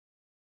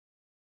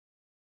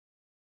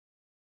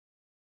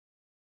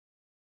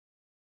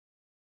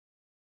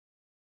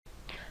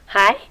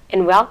Hi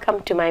and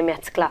welcome to my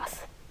maths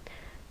class.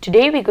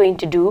 Today we're going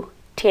to do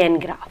 10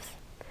 graphs.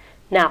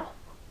 Now,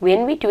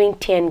 when we're doing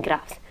 10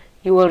 graphs,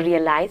 you will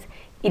realize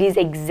it is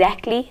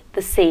exactly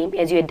the same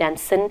as you had done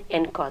sin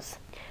and cos.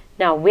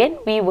 Now, when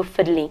we were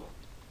fiddling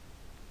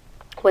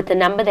with the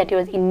number that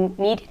was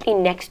immediately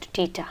next to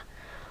theta,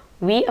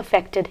 we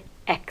affected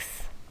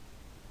x.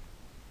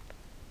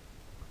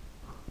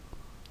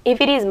 If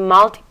it is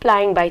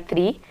multiplying by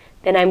 3,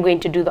 then I'm going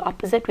to do the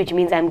opposite, which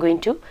means I'm going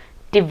to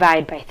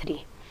divide by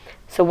 3.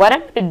 So what I'm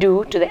going to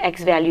do to the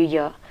x value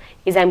here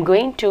is I'm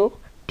going to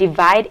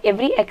divide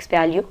every x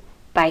value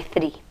by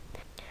 3.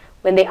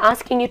 When they're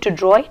asking you to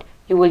draw it,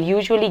 you will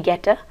usually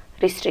get a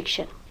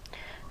restriction.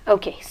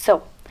 Okay,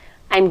 so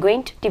I'm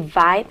going to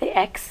divide the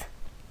x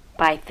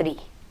by 3.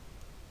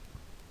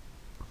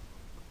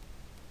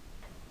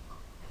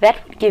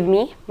 That would give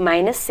me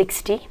minus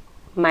 60,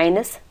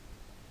 minus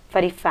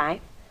 45,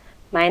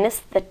 minus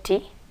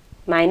 30,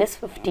 minus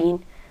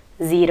 15,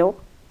 0,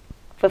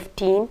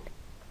 15,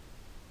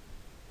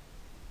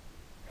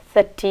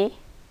 30,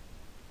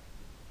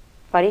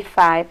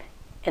 45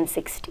 and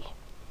 60.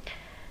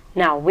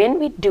 Now when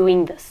we're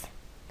doing this,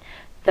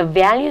 the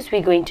values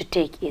we're going to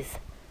take is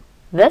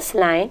this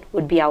line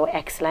would be our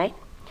x line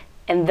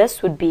and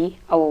this would be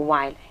our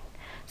y line.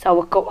 So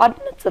our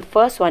coordinates, the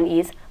first one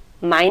is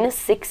minus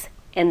 6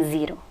 and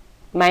 0,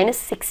 minus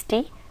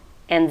 60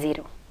 and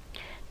 0.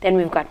 Then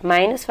we've got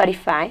minus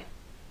 45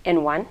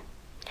 and 1.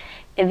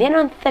 And then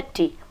on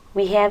 30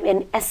 we have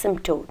an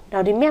asymptote.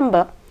 Now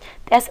remember,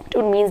 the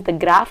asymptote means the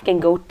graph can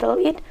go till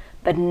it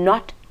but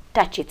not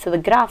touch it. So the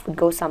graph would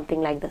go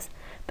something like this,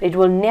 but it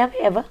will never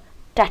ever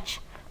touch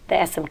the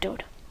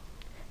asymptote.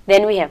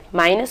 Then we have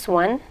minus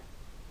 1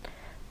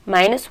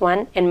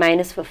 and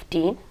minus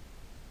 15.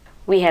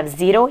 We have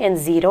 0 and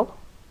 0,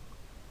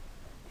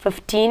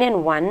 15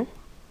 and 1,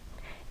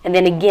 and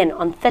then again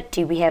on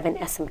 30 we have an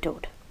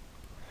asymptote.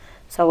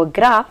 So our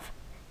graph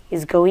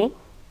is going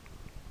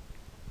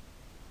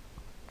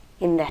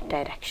in that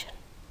direction.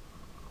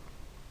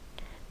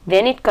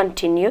 Then it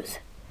continues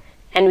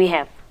and we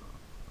have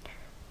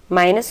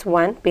minus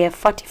 1, we have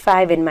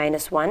 45 and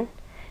minus 1,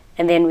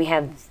 and then we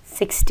have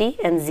 60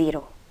 and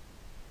 0.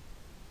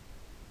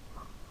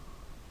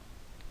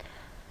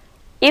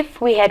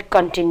 If we had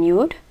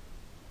continued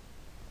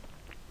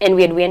and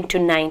we had went to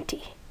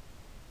 90,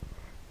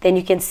 then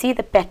you can see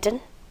the pattern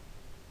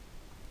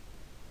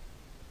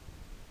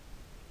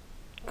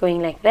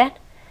going like that,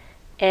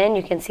 and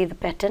you can see the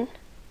pattern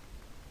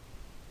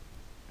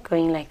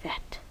going like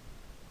that.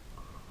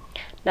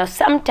 Now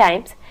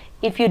sometimes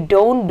if you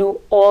don't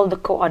do all the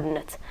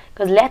coordinates,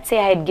 because let's say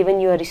I had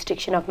given you a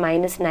restriction of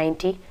minus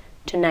 90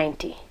 to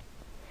 90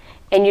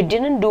 and you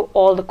didn't do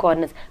all the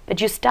coordinates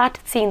but you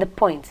started seeing the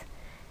points,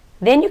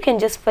 then you can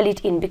just fill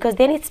it in because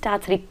then it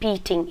starts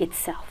repeating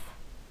itself.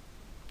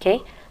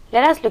 Okay,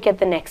 let us look at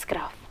the next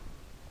graph.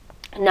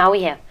 Now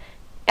we have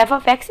f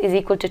of x is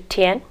equal to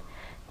 10,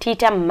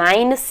 theta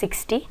minus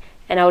 60,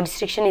 and our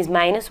restriction is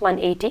minus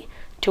 180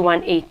 to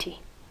 180.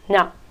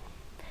 Now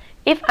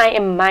if I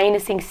am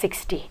minusing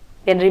 60,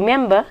 then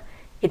remember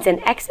it's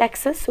an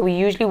x-axis, so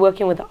we're usually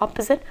working with the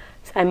opposite,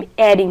 so I'm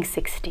adding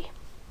 60.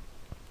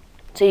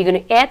 So you're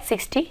going to add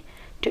 60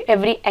 to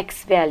every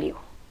x value.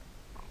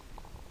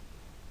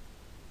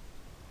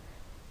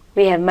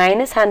 We have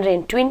minus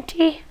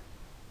 120,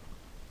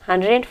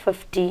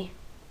 150,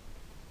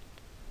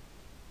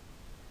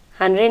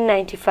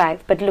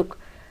 195, but look,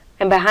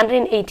 I'm by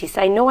 180,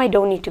 so I know I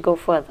don't need to go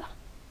further.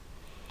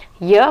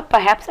 Here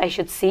perhaps I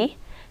should see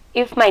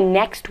if my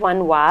next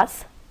one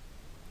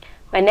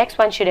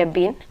should have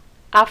been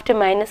after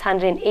minus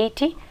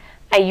 180,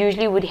 I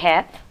usually would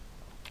have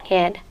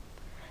had,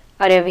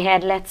 or if we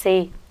had, let's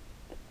say,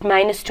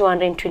 minus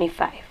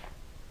 225.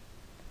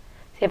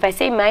 So if I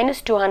say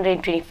minus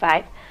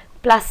 225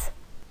 plus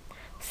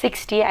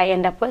 60, I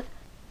end up with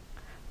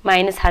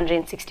minus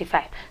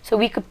 165. So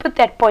we could put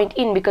that point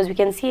in because we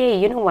can see, hey,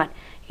 you know what,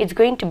 it's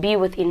going to be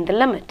within the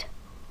limit.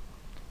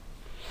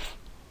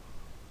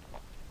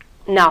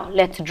 Now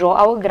let's draw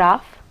our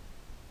graph,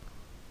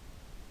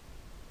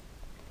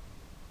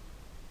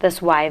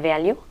 this y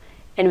value,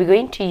 and we're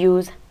going to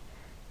use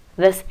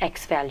this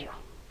x value.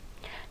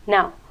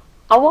 Now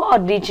our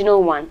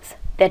original ones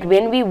that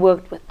when we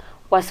worked with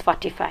was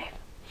 45.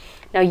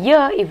 Now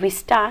here if we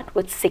start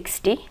with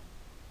 60,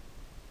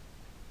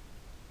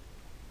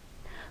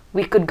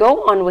 we could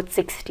go on with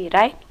 60,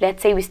 right?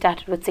 Let's say we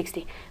started with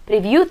 60, but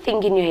if you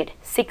think in your head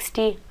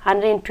 60,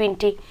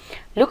 120,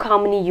 look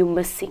how many you're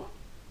missing.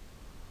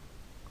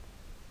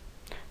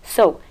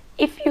 So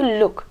if you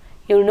look,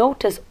 you'll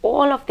notice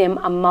all of them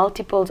are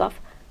multiples of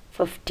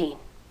 15.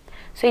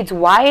 So it's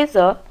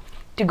wiser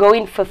to go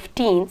in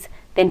 15s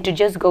than to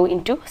just go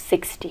into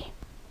 60.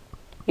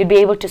 You'll be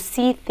able to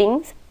see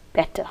things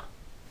better.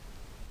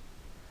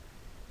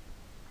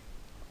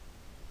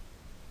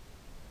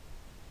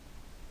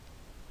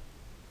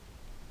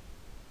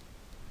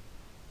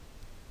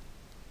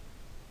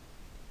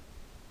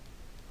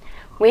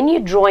 When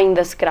you're drawing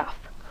this graph,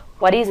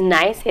 what is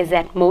nice is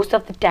that most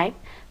of the time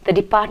the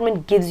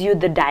department gives you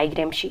the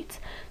diagram sheets.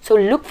 So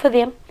look for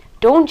them.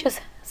 Don't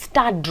just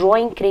start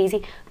drawing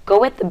crazy.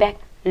 Go at the back,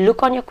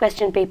 look on your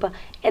question paper.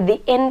 At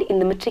the end, in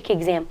the matric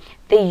exam,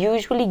 they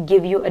usually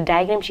give you a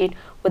diagram sheet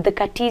with the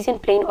Cartesian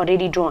plane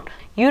already drawn.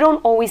 You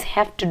don't always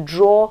have to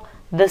draw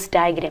this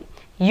diagram.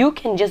 You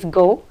can just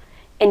go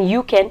and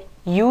you can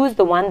use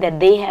the one that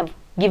they have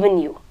given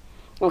you.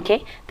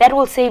 Okay, that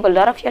will save a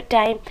lot of your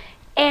time,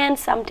 and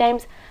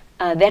sometimes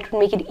that will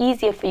make it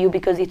easier for you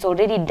because it's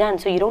already done,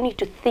 so you don't need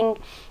to think,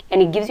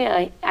 and it gives you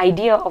an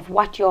idea of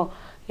what your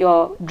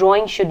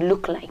drawing should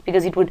look like,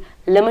 because it would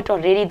limit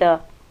already the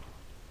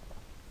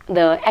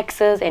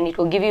X's, and it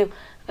will give you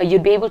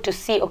you'd be able to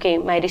see, okay,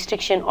 my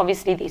restriction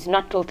obviously is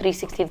not till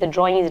 360 if the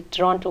drawing is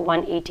drawn to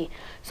 180.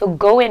 So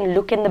go and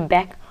look in the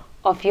back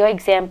of your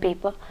exam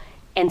paper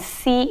and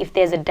see if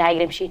there's a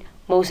diagram sheet.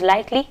 Most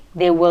likely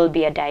there will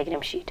be a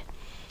diagram sheet.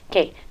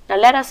 Okay, now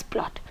let us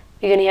plot.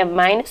 We're going to have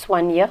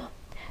 -1 here.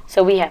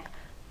 So we have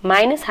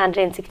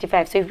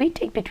 -165. So if we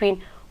take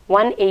between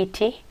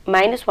 180,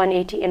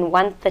 -180 and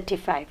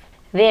 135,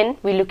 then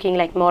we're looking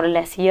like more or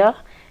less here,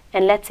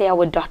 and let's say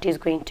our dot is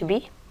going to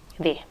be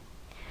there.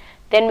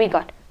 Then we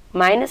got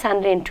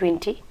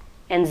 -120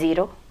 and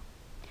 0.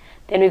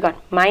 Then we got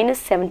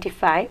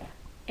 -75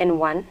 and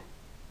 1.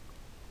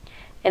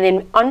 And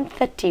then on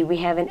 30 we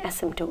have an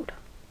asymptote.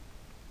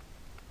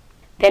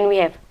 Then we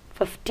have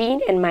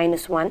 15 and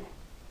 -1.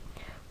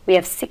 We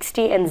have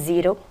 60 and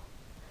 0.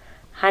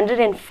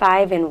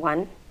 105 and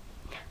 1.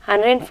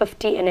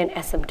 150 and an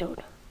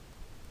asymptote.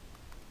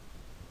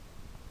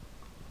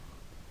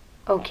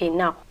 Okay,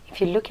 now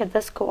if you look at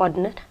this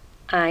coordinate,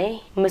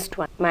 I missed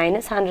one.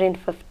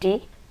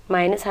 -150,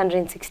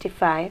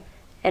 -165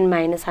 and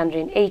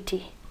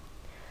 -180.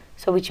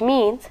 So which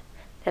means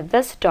that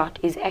this dot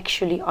is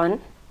actually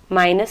on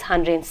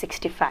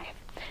 -165.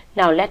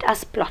 Now let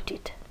us plot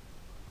it.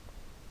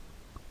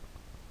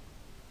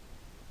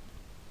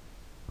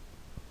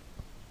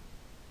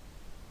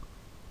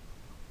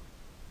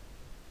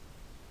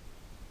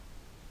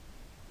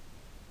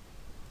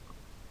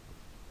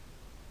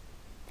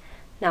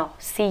 Now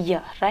see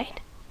here, right?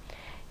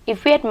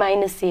 If we had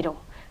 -0,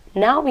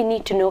 now we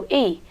need to know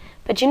A.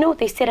 But you know,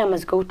 they said I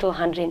must go to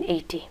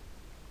 180.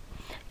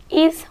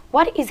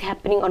 What is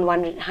happening on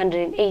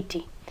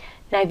 180?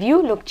 Now if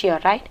you looked here,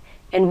 right,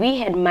 and we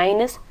had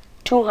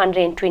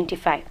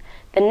 -225,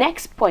 the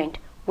next point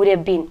would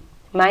have been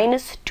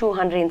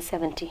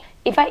 -270.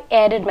 If I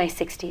added my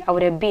 60, I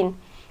would have been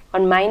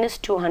on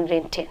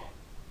 -210,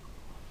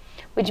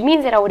 which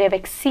means that I would have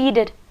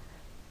exceeded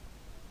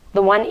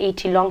the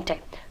 180 long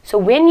time. So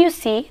when you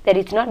see that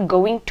it's not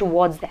going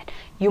towards that,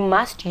 you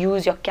must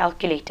use your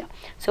calculator.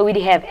 So we'd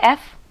have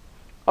f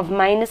of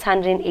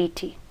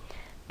 -180.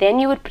 Then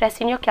you would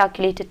press in your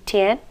calculator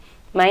 10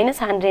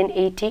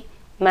 -180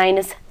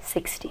 minus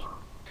 60.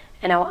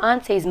 And our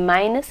answer is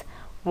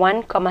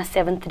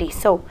 -1,73.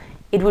 So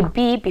it would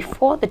be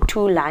before the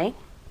 2 line,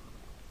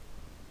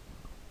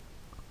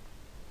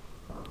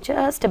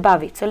 just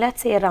above it. So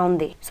let's say around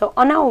there. So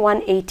on our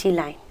 180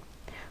 line,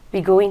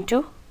 we're going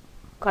to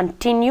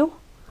continue.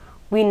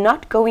 We're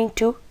not going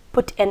to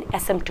put an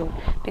asymptote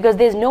because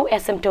there's no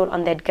asymptote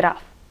on that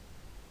graph.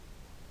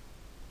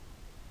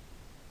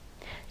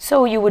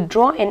 So you would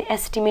draw an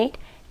estimate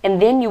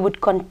and then you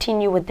would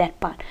continue with that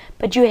part.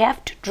 But you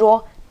have to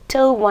draw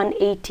till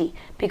 180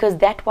 because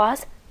that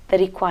was the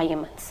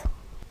requirements.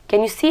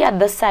 Can you see at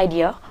this side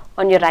here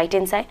on your right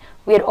hand side,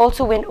 we had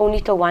also went only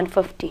till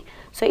 150.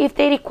 So if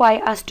they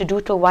require us to do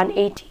till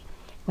 180,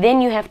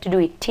 then you have to do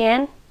it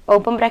 10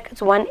 open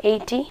brackets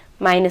 180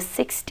 minus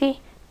 60.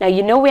 Now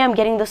you know where I'm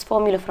getting this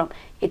formula from.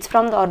 It's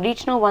from the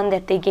original one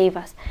that they gave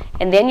us.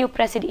 And then you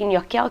press it in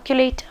your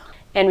calculator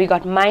and we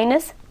got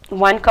minus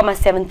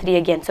 1,73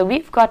 again. So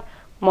we've got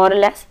more or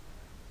less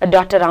a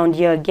dot around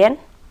here again.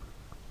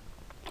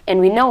 And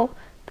we know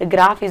the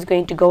graph is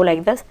going to go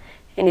like this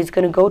and it's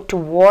going to go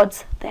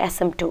towards the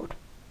asymptote.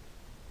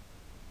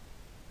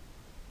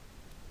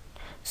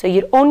 So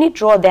you'd only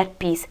draw that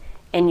piece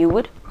and you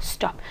would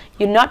stop.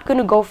 You're not going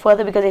to go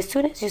further because as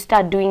soon as you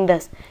start doing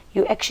this,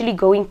 you're actually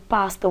going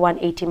past the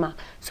 180 mark.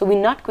 So we're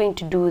not going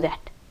to do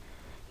that.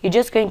 You're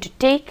just going to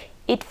take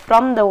it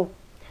from the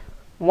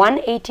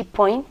 180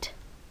 point.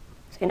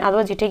 So in other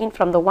words, you're taking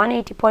from the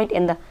 180 point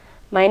and the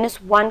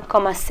minus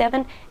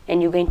 1,7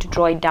 and you're going to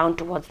draw it down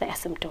towards the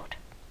asymptote.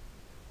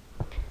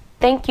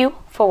 Thank you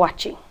for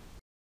watching.